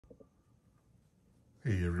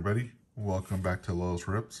Hey everybody, welcome back to Lowe's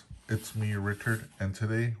Rips. It's me, Richard, and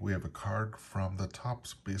today we have a card from the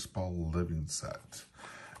Topps Baseball Living Set.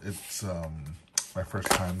 It's my first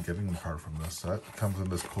time getting the card from this set. It comes in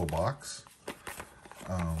this cool box,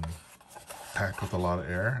 packed with a lot of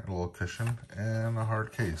air, a little cushion, and a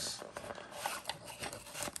hard case.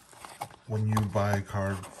 When you buy a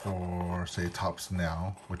card for, say, Topps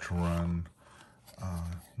Now, which run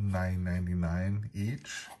 $9.99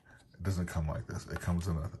 each, it doesn't come like this. It comes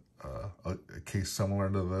in a case similar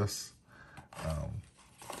to this,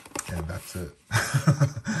 and that's it.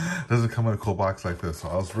 It doesn't come in a cool box like this. So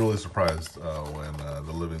I was really surprised when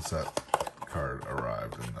the Living Set card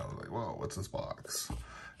arrived, and I was like, whoa, what's this box?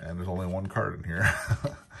 And there's only one card in here.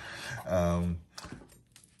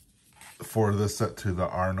 For this set too, there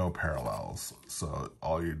are no parallels, so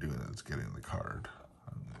all you're doing is getting the card.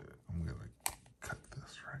 I'm gonna cut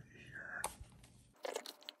this right here.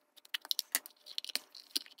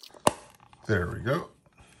 There we go.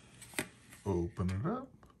 Open it up.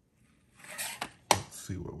 Let's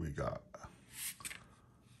see what we got.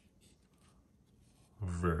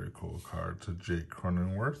 Very cool card to Jake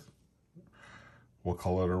Cronenworth. We'll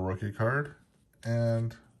call it a rookie card,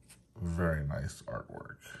 and very nice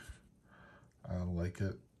artwork. I like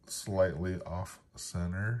it slightly off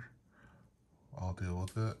center. I'll deal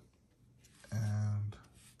with it. And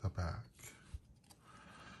the back.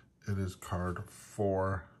 It is card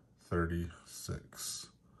 436.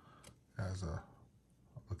 Has a,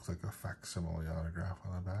 looks like a facsimile autograph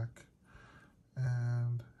on the back.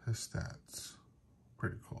 And his stats.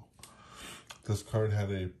 Pretty cool. This card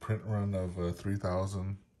had a print run of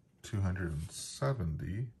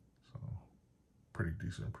 3,270. So pretty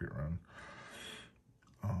decent print run.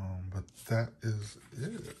 But that is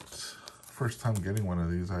it. First time getting one of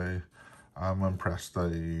these. I'm impressed.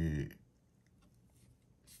 I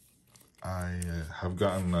have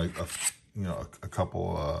gotten a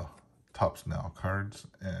couple Topps Now cards,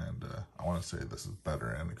 and I want to say this is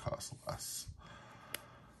better and it costs less.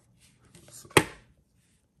 So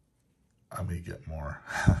I may get more,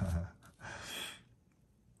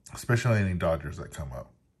 especially any Dodgers that come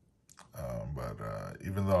up. But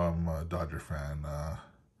even though I'm a Dodger fan,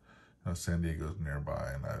 San Diego's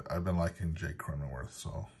nearby, and I've been liking Jake Cronenworth,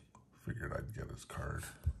 so figured I'd get his card.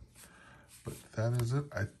 But that is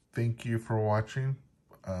it. I thank you for watching.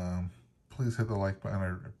 Please hit the like button. I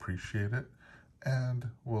appreciate it. And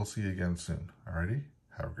we'll see you again soon. Alrighty?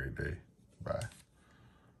 Have a great day. Bye.